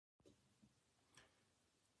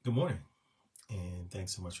Good morning, and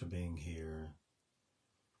thanks so much for being here.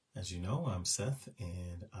 As you know, I'm Seth,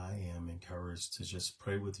 and I am encouraged to just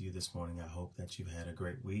pray with you this morning. I hope that you've had a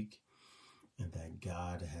great week and that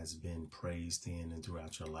God has been praised in and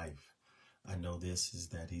throughout your life. I know this is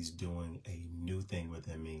that He's doing a new thing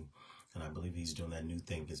within me, and I believe He's doing that new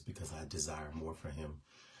thing is because I desire more for Him.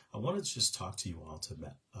 I wanted to just talk to you all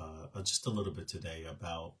just a little bit today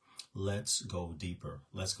about let's go deeper.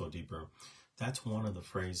 Let's go deeper. That's one of the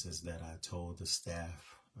phrases that I told the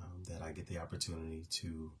staff that I get the opportunity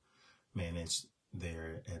to manage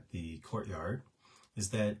there at the courtyard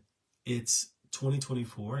is that it's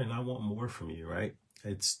 2024 and I want more from you, right?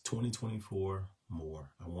 It's 2024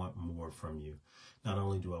 more. I want more from you. Not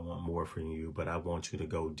only do I want more from you, but I want you to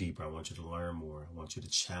go deeper. I want you to learn more. I want you to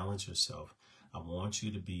challenge yourself. I want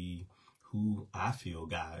you to be who I feel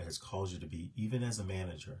God has called you to be, even as a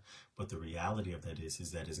manager. But the reality of that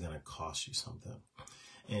is that it's going to cost you something.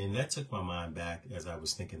 And that took my mind back as I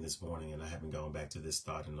was thinking this morning, and I haven't gone back to this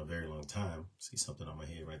thought in a very long time. See something on my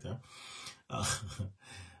head right there. Uh,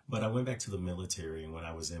 but I went back to the military and when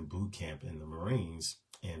I was in boot camp in the Marines.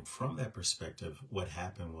 And from that perspective, what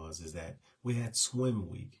happened is that we had swim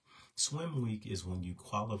week. Swim week is when you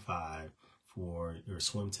qualify for your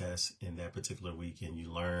swim test in that particular week and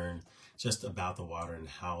you learn just about the water and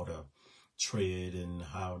how to tread and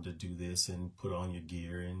how to do this and put on your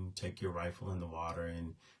gear and take your rifle in the water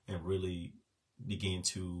and really begin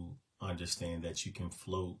to understand that you can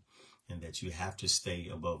float and that you have to stay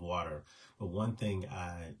above water. But one thing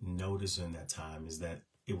I noticed in that time is that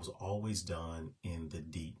it was always done in the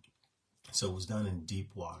deep. So it was done in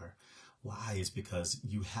deep water. Why? Is because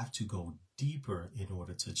you have to go deeper in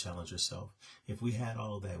order to challenge yourself. If we had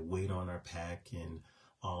all of that weight on our pack and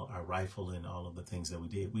all our rifle and all of the things that we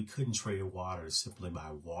did, we couldn't trade water simply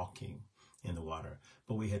by walking in the water,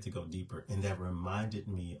 but we had to go deeper. And that reminded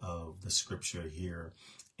me of the scripture here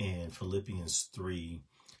in Philippians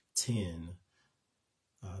 3:10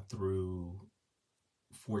 through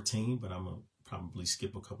 14, but I'm going to probably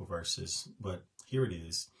skip a couple verses. But here it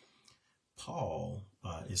is. Paul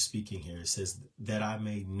is speaking here. It says that I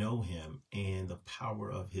may know him and the power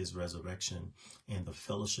of his resurrection and the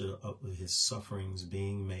fellowship of his sufferings,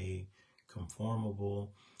 being made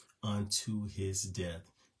conformable unto his death,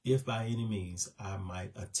 if by any means I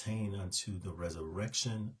might attain unto the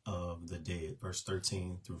resurrection of the dead. Verse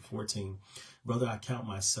 13 through 14. Brother, I count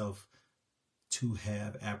myself to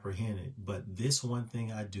have apprehended, but this one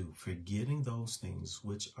thing I do, forgetting those things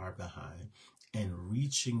which are behind and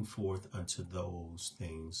reaching forth unto those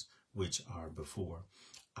things which are before,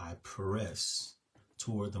 I press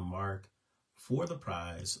toward the mark for the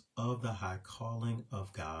prize of the high calling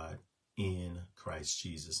of God in Christ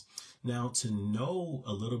Jesus. Now, to know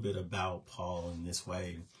a little bit about Paul in this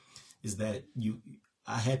way is that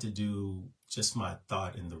I had to do just my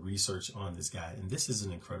thought and the research on this guy. And this is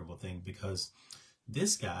an incredible thing because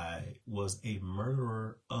this guy was a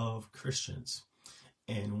murderer of Christians.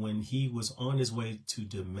 And when he was on his way to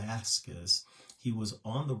Damascus, he was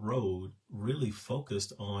on the road really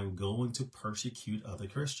focused on going to persecute other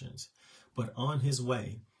Christians. But on his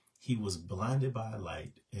way, he was blinded by a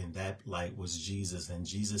light, and that light was Jesus. And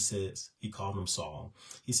Jesus says, he called him Saul.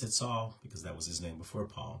 He said, Saul, because that was his name before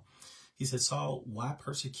Paul. He said, Saul, why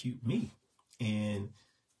persecute me? And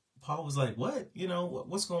Paul was like, what?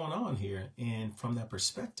 What's going on here? And from that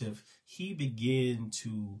perspective, he began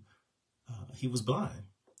to, he was blind.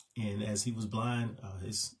 And as he was blind,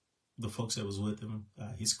 the folks that was with him,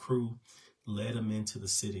 his crew, led him into the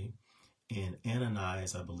city. And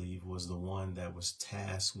Ananias, I believe, was the one that was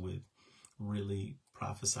tasked with really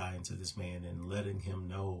prophesying to this man and letting him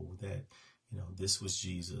know that, this was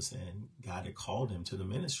Jesus and God had called him to the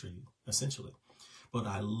ministry, essentially. What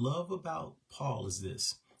I love about Paul is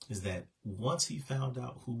that once he found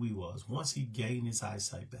out who he was, once he gained his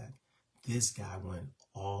eyesight back, this guy went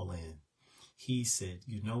all in. He said,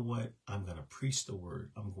 you know what? I'm going to preach the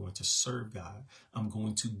word. I'm going to serve God. I'm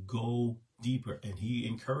going to go deeper. And he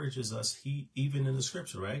encourages us, even in the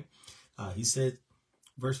scripture, right? He said,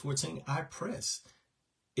 verse 14, I press.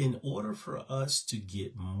 In order for us to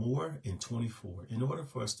get more in 24, in order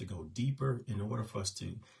for us to go deeper, in order for us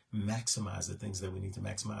to maximize the things that we need to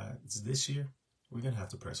maximize this year, we're going to have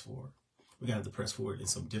to press forward. We're going to have to press forward in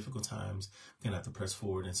some difficult times. We're going to have to press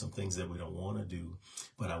forward in some things that we don't want to do.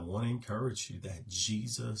 But I want to encourage you that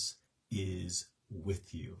Jesus is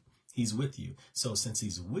with you. He's with you. So since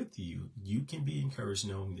he's with you, you can be encouraged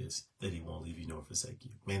knowing this, that he won't leave you nor forsake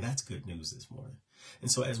you. Man, that's good news this morning. And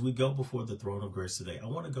so as we go before the throne of grace today, I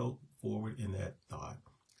want to go forward in that thought.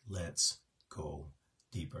 Let's go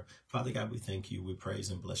deeper. Father God, we thank you. We praise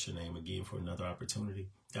and bless your name again for another opportunity.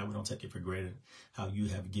 God, we don't take it for granted how you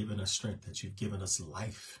have given us strength, that you've given us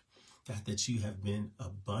life. God, that you have been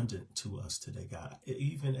abundant to us today, God.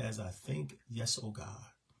 Even as I think, yes, oh God,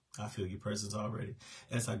 I feel your presence already.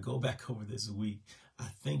 As I go back over this week, I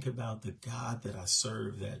think about the God that I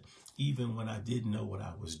serve, that even when I didn't know what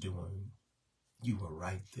I was doing, you were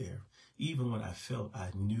right there. Even when I felt I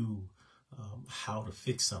knew how to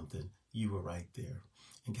fix something, you were right there.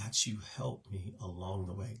 And God, you helped me along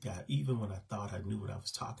the way. God, even when I thought I knew what I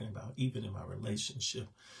was talking about, even in my relationship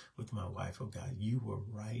with my wife, oh God, you were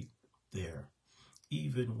right there.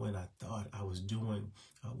 Even when I thought I was doing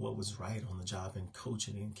what was right on the job in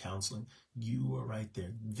coaching and counseling, you were right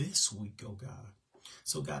there this week, oh God.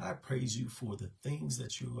 So God, I praise you for the things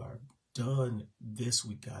that you are done this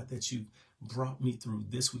week, God, that you brought me through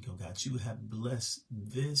this week, oh God. You have blessed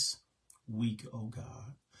this week, oh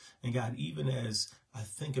God. And God, even as I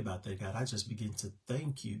think about that, God, I just begin to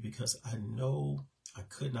thank you because I know I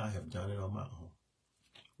could not have done it on my own.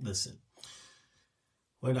 Listen,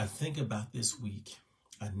 when I think about this week,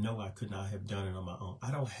 I know I could not have done it on my own.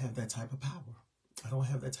 I don't have that type of power. I don't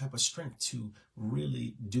have that type of strength to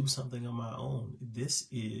really do something on my own. This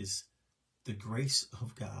is the grace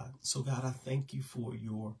of God. So God, I thank you for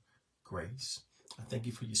your grace. I thank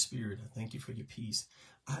you for your spirit. I thank you for your peace.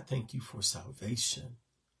 I thank you for salvation.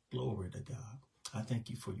 Glory to God. I thank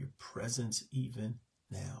you for your presence even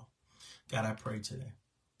now. God, I pray today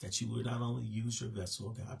that you would not only use your vessel,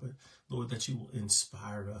 oh God, but Lord, that you will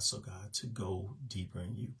inspire us, oh God, to go deeper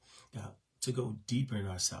in you. God, to go deeper in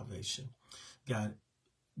our salvation. God,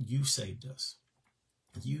 you saved us.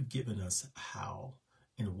 You've given us how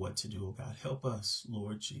and what to do, oh God. Help us,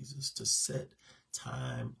 Lord Jesus, to set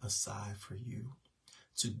time aside for you,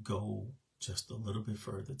 to go just a little bit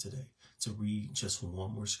further today, to read just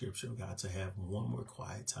one more scripture, oh God, to have one more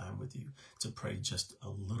quiet time with you, to pray just a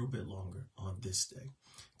little bit longer on this day.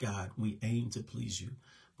 God, we aim to please you,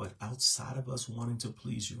 but outside of us wanting to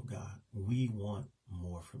please you, God, we want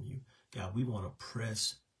more from you. God, we want to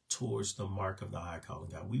press towards the mark of the high calling,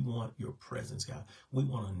 God. We want your presence, God. We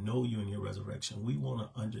want to know you in your resurrection. We want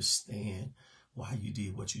to understand why you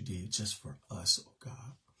did what you did just for us, oh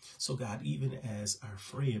God. So God, even as our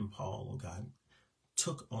friend Paul, oh God,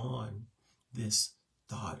 took on this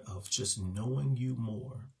thought of just knowing you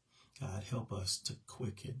more, God, help us to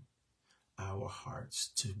quicken our hearts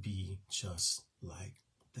to be just like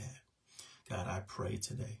that. God, I pray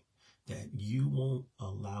today that you won't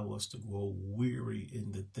allow us to grow weary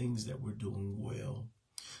in the things that we're doing well,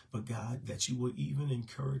 but God, that you will even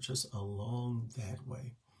encourage us along that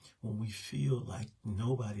way when we feel like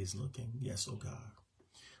nobody's looking. Yes, oh God.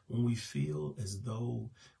 When we feel as though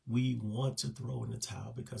we want to throw in the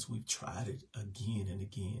towel because we've tried it again and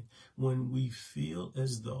again. When we feel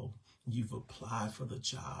as though you've applied for the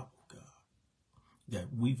job, oh God, that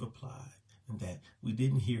we've applied and that we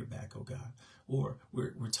didn't hear back, oh God. Or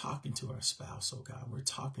we're talking to our spouse, oh God. We're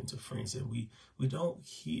talking to friends and we don't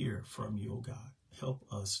hear from you, oh God. Help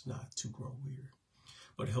us not to grow weary,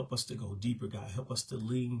 but help us to go deeper, God. Help us to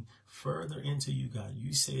lean further into you, God.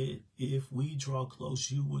 You said if we draw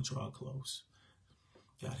close, you will draw close.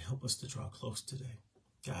 God, help us to draw close today.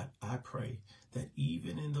 God, I pray that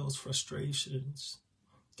even in those frustrations,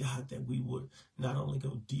 God, that we would not only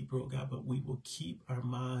go deeper, oh God, but we will keep our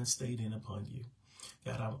mind stayed in upon you.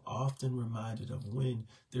 God, I'm often reminded of when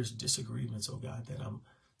there's disagreements, oh God, that I'm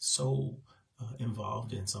so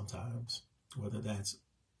involved in sometimes, whether that's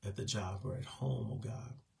at the job or at home, oh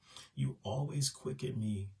God. You always quicken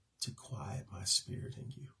me to quiet my spirit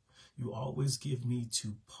in you. You always give me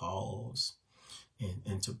to pause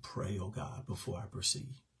and to pray, oh God, before I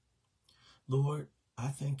proceed. Lord, I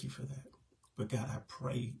thank you for that. But God, I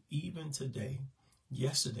pray even today,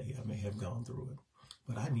 yesterday I may have gone through it,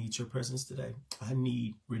 but I need your presence today. I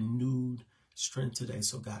need renewed strength today.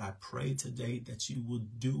 So God, I pray today that you will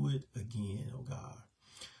do it again, oh God.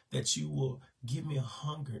 That you will give me a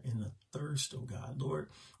hunger and a thirst, oh God. Lord,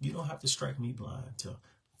 you don't have to strike me blind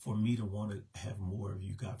for me to want to have more of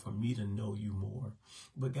you, God, for me to know you more.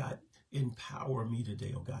 But God, empower me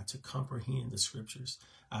today, oh God, to comprehend the scriptures.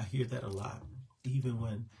 I hear that a lot, even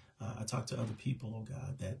when I talk to other people, oh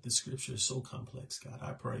God, that the scripture is so complex, God.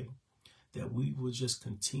 I pray that we will just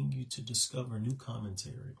continue to discover new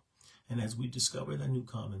commentary. And as we discover that new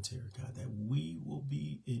commentary, God, that we will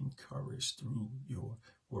be encouraged through your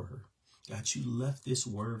word. God, you left this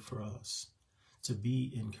word for us to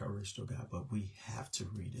be encouraged, oh God, but we have to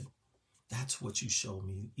read it. That's what you showed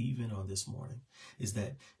me even on this morning, is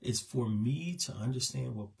that it's for me to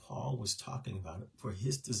understand what Paul was talking about. For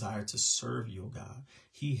his desire to serve you, oh God,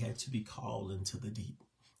 he had to be called into the deep.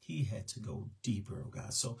 He had to go deeper, oh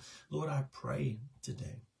God. So, Lord, I pray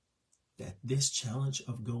today that this challenge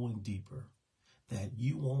of going deeper, that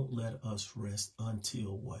you won't let us rest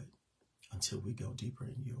until what? Until we go deeper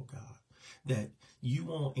in you, oh God. That you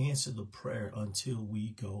won't answer the prayer until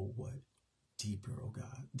we go what? Deeper, oh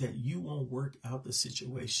God. That you won't work out the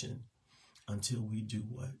situation until we do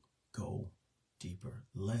what? Go deeper.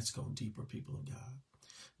 Let's go deeper, people of God.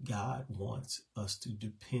 God wants us to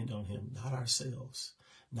depend on him, not ourselves,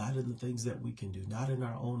 not in the things that we can do, not in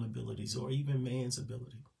our own abilities or even man's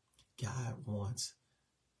ability. God wants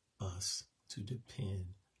us to depend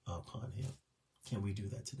upon him. Can we do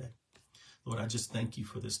that today? Lord, I just thank you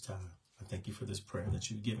for this time. I thank you for this prayer that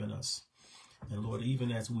you've given us. And Lord,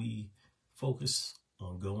 even as we focus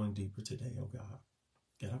on going deeper today, oh God,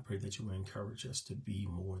 God, I pray that you will encourage us to be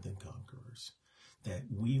more than conquerors, that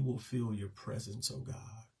we will feel your presence, oh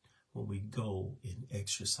God, when we go and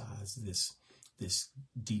exercise this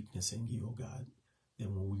deepness in you, oh God.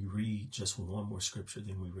 Then when we read just one more scripture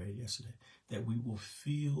than we read yesterday, that we will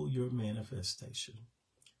feel your manifestation.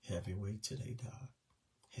 Have your way today, God.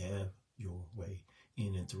 Have your way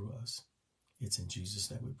in and through us. It's in Jesus'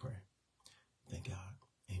 name we pray. Thank God.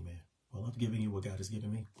 Amen. Well, I've given you what God has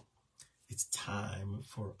given me. It's time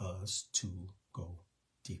for us to go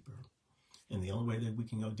deeper. And the only way that we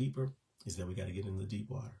can go deeper is that we got to get in the deep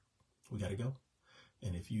water. We got to go.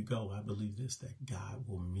 And if you go, I believe this, that God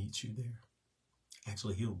will meet you there.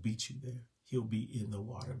 Actually, he'll beat you there. He'll be in the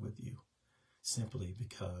water with you simply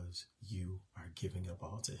because you are giving up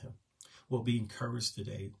all to him. Well, be encouraged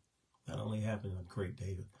today. Not only having a great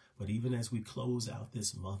day, but even as we close out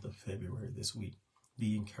this month of February this week,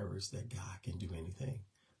 be encouraged that God can do anything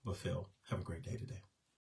but fail. Have a great day today.